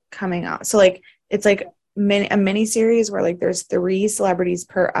coming out. So like it's like a mini series where like there's 3 celebrities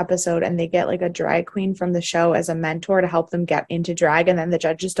per episode, and they get like a drag queen from the show as a mentor to help them get into drag, and then the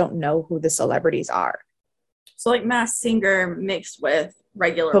judges don't know who the celebrities are. So like Masked Singer mixed with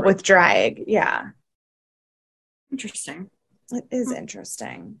regular, But with drag, yeah. Interesting. It is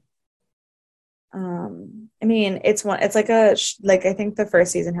interesting. I mean, it's like I think the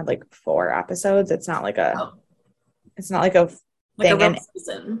first season had like 4 episodes. It's not like a Like a thing. real And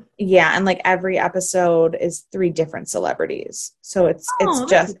season. yeah, and like every episode is 3 different celebrities. So it's Oh,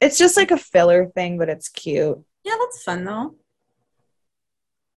 it's just like a filler thing, but it's cute. yeah, that's fun though.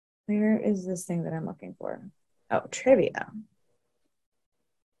 Where is this thing that I'm looking for? Oh, trivia.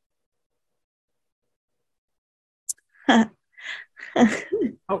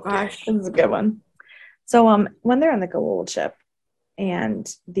 Oh gosh. This is a good one. So when they're on the Gold ship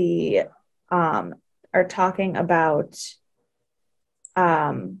and the are talking about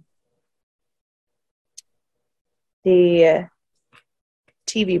um the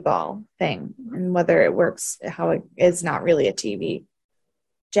TV ball thing and whether it works, how it is not really a TV.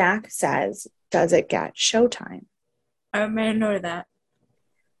 Jack says, "Does it get showtime?" I made a note of that.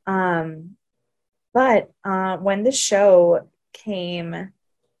 But when the show came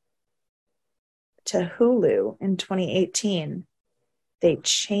to Hulu in 2018, they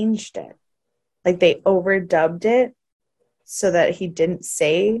changed it. Like they overdubbed it so that he didn't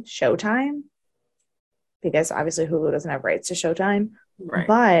say Showtime, because obviously Hulu doesn't have rights to Showtime. Right.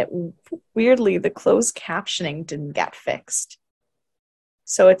 But weirdly, the closed captioning didn't get fixed.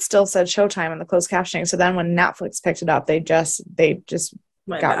 So it still said Showtime in the closed captioning. So then when Netflix picked it up, they just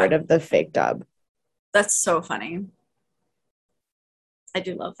got rid of the fake dub. That's so funny. I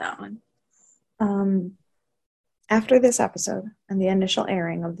do love that one. After this episode and the initial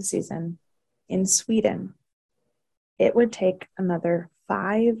airing of the season in Sweden, it would take another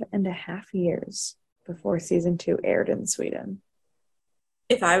 5.5 years before season 2 aired in Sweden.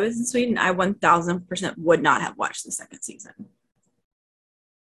 If I was in Sweden, I 1000% would not have watched the second season.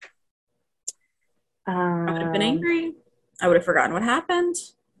 I would have been angry. I would have forgotten what happened.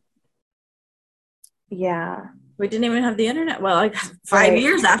 Yeah. We didn't even have the internet. Well, like 5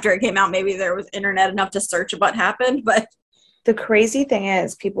 years after it came out, maybe there was internet enough to search what happened. But the crazy thing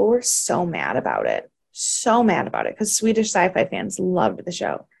is, people were so mad about it. So mad about it because Swedish sci-fi fans loved the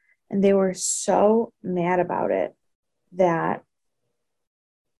show. And they were so mad about it that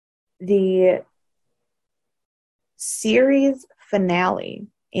the series finale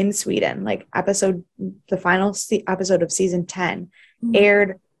in Sweden, like the final episode of season 10,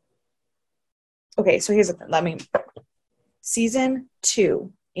 aired. Okay, so here's the thing. Season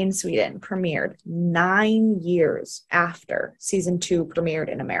 2 in Sweden premiered 9 years after season 2 premiered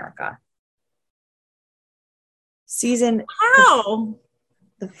in America. Wow.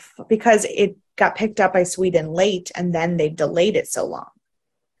 Because it got picked up by Sweden late and then they delayed it so long.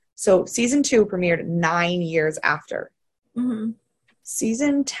 So season 2 premiered 9 years after. Mm-hmm.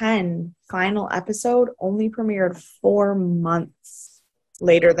 Season 10 final episode only premiered 4 months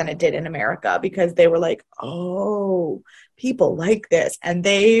later than it did in America, because they were like, oh, people like this, and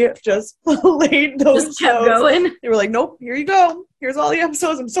they just laid those just kept going. They were like, nope, here you go, here's all the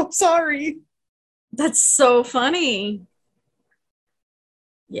episodes, I'm so sorry. That's so funny.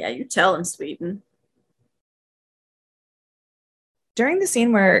 Yeah, you tell in Sweden. During the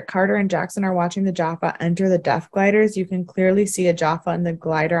scene where Carter and Jackson are watching the Jaffa enter the Death Gliders, you can clearly see a Jaffa and the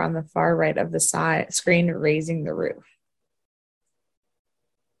glider on the far right of the screen raising the roof.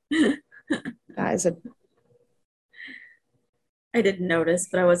 That is a... I didn't notice,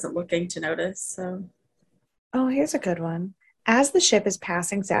 but I wasn't looking to notice. So, Oh, here's a good one. As the ship is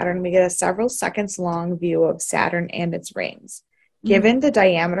passing Saturn, we get a several seconds long view of Saturn and its rings. Given the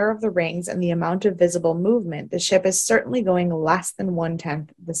diameter of the rings and the amount of visible movement, the ship is certainly going less than 1/10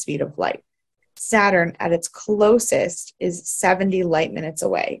 the speed of light. Saturn, at its closest, is 70 light minutes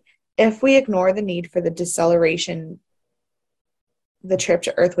away. If we ignore the need for the deceleration, the trip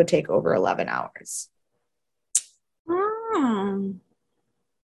to Earth would take over 11 hours. Oh.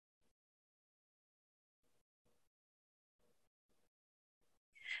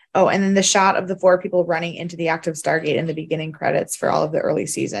 Oh, and then the shot of the 4 people running into the active Stargate in the beginning credits for all of the early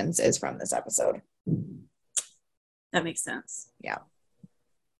seasons is from this episode. That makes sense. Yeah.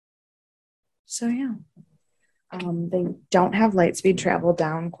 So, yeah. They don't have light speed travel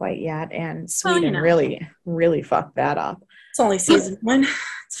down quite yet, and Sweden really fucked that up. It's only season 1.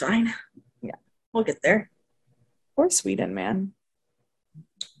 It's fine. Yeah. We'll get there. Poor Sweden, man.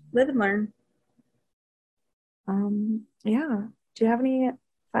 Live and learn. Yeah. Do you have any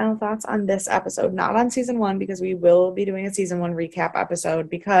final thoughts on this episode? Not on season 1, because we will be doing a season 1 recap episode,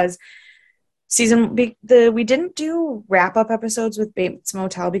 because we didn't do wrap-up episodes with Bates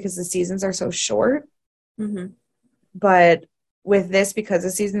Motel because the seasons are so short. Mm-hmm. But with this, because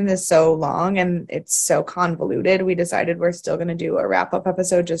the season is so long and it's so convoluted, we decided we're still going to do a wrap-up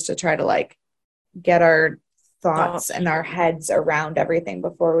episode just to try to like get our thoughts and our heads around everything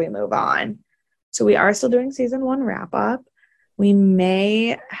before we move on. So we are still doing season 1 wrap-up. We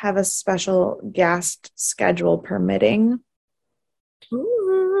may have a special guest schedule permitting.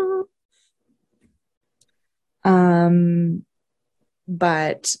 Ooh.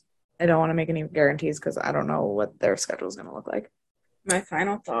 But I don't want to make any guarantees because I don't know what their schedule is going to look like. My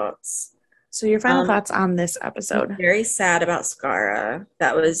final thoughts. So your final thoughts on this episode? I'm very sad about Skara.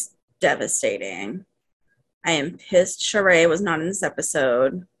 That was devastating. I am pissed Sheree was not in this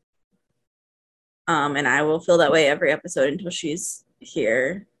episode. And I will feel that way every episode until she's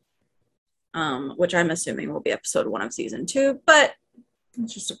here. Which I'm assuming will be episode 1 of season 2, but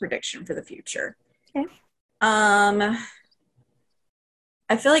it's just a prediction for the future. Okay.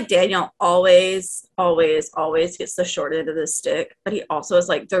 I feel like Daniel always gets the short end of the stick, but he also is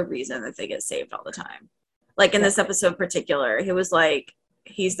like the reason that they get saved all the time. Like in this episode in particular, he was like,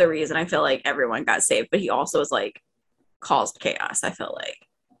 he's the reason I feel like everyone got saved, but he also is like caused chaos, I feel like.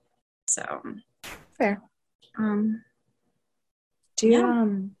 So fair. Do you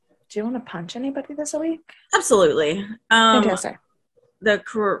want to punch anybody this week? Absolutely. Fantastic. The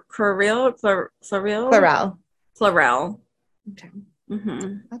Clarel. Okay.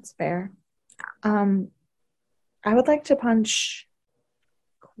 Mm-hmm. That's fair. I would like to punch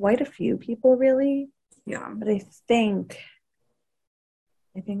quite a few people, really. Yeah. But I think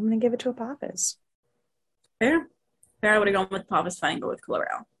I'm going to give it to a Pappas. Fair. I would have gone with Pappas, fine, go with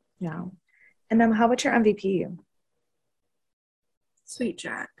Clarel. Yeah. And how about your MVP? Sweet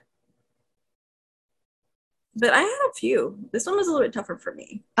Jack. But I had a few. This one was a little bit tougher for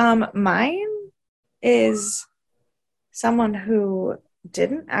me. Mine is someone who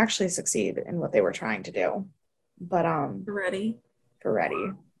didn't actually succeed in what they were trying to do. But Ready.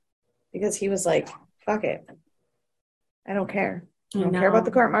 Because he was like, fuck it. I don't care. I don't care about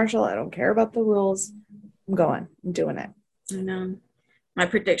the court martial. I don't care about the rules. I'm going. I'm doing it. I know. My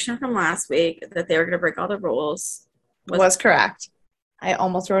prediction from last week that they were going to break all the rules was correct. I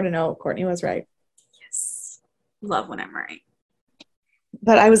almost wrote a note. Courtney was right. Yes. Love when I'm right.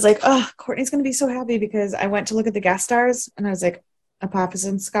 But I was like, oh, Courtney's going to be so happy because I went to look at the guest stars and I was like, Apophis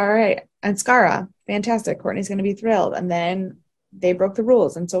and Skara. Fantastic. Courtney's going to be thrilled. And then they broke the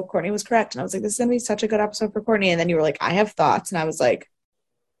rules. And so Courtney was correct. And I was like, this is going to be such a good episode for Courtney. And then you were like, I have thoughts. And I was like,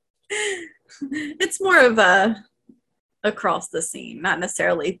 it's more of a across the scene, not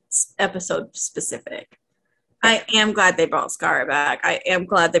necessarily episode specific. I am glad they brought Skara back. I am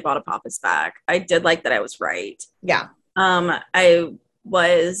glad they brought Apophis back. I did like that I was right. Yeah. I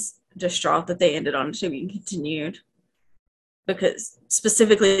was distraught that they ended on to be continued because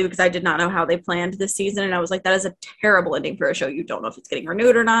I did not know how they planned this season. And I was like, that is a terrible ending for a show. You don't know if it's getting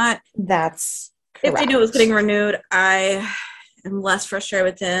renewed or not. That's correct. If they knew it was getting renewed, I am less frustrated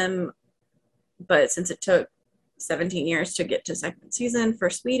with them. But since it took 17 years to get to second season for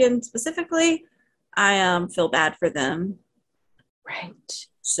Sweden specifically, I feel bad for them. Right.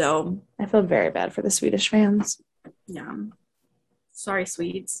 So I feel very bad for the Swedish fans. Yeah. Sorry,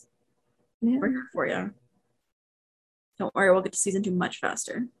 Swedes. Yeah. We're here for you. Don't worry, we'll get to season 2 much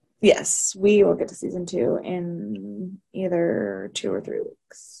faster. Yes, we will get to season 2 in either 2 or 3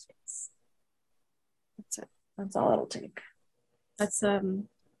 weeks. That's it. That's all it'll take. That's all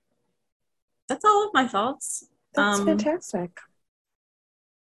of my thoughts. That's fantastic.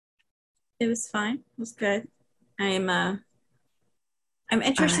 It was fine. It was good. I'm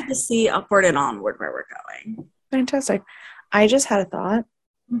interested to see upward and onward where we're going. Fantastic. I just had a thought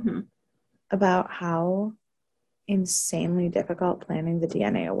Mm-hmm. about how insanely difficult planning the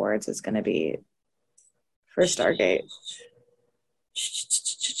DNA awards is going to be for Stargate.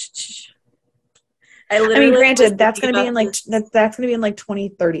 I mean, granted, that's going to be in like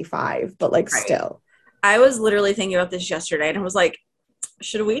 2035, but like right. Still. I was literally thinking about this yesterday, and I was like,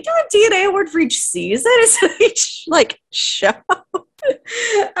 should we do a DNA award for each season instead of each like show?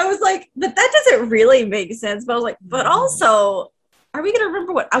 I was like, but that doesn't really make sense. But I was like, but also, are we gonna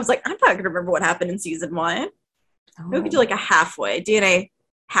remember what? I was like, I'm not gonna remember what happened in season 1. Maybe we could do like a halfway DNA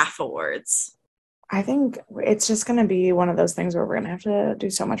half awards. I think it's just going to be one of those things where we're going to have to do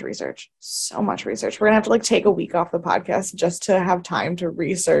so much research. So much research. We're going to have to like take a week off the podcast just to have time to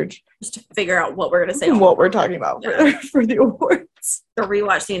research. Just to figure out what we're going to say. What we're talking about for the awards. To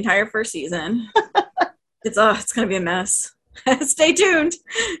rewatch the entire first season. It's going to be a mess. Stay tuned.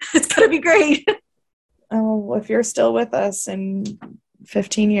 It's going to be great. Oh, if you're still with us in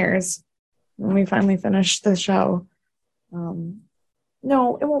 15 years, when we finally finish the show.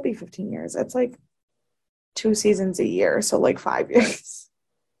 No, it won't be 15 years. It's like 2 seasons a year, so like 5 years.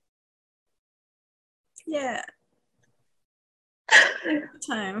 Yeah.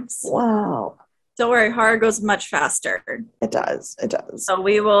 Times. Wow. Don't worry, horror goes much faster. It does. So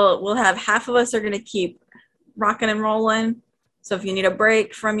we'll have half of us are going to keep rocking and rolling. So if you need a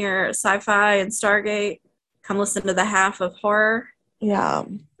break from your sci-fi and Stargate, come listen to the half of horror. Yeah.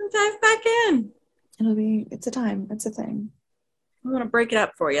 And dive back in. It's a time. It's a thing. I'm going to break it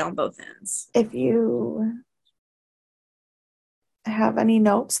up for you on both ends. If you have any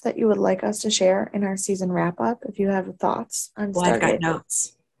notes that you would like us to share in our season wrap-up, if you have thoughts on Stargate. I've got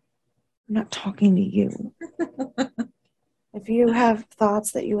notes. I'm not talking to you. If you have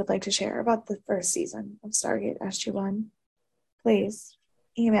thoughts that you would like to share about the first season of Stargate SG-1, please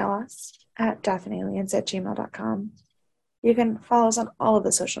email us at deathandaliens@gmail.com. You can follow us on all of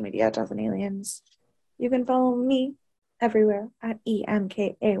the social media at Death and Aliens. You can follow me everywhere at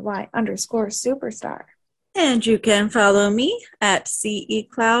EMKAY_superstar. And you can follow me at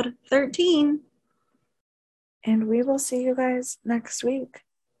CECloud13. And we will see you guys next week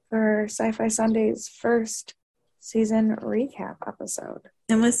for Sci-Fi Sunday's first season recap episode.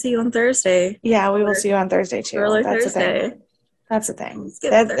 And we'll see you on Thursday. Yeah, we will see you on Thursday too. Early Thursday. That's the thing.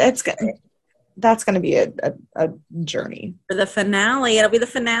 That's going to be a journey. For the finale. It'll be the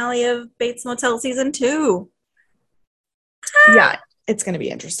finale of Bates Motel season 2. Yeah, it's going to be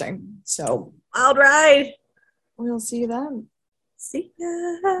interesting. So, wild ride. We'll see you then. See ya.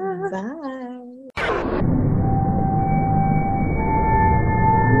 Bye.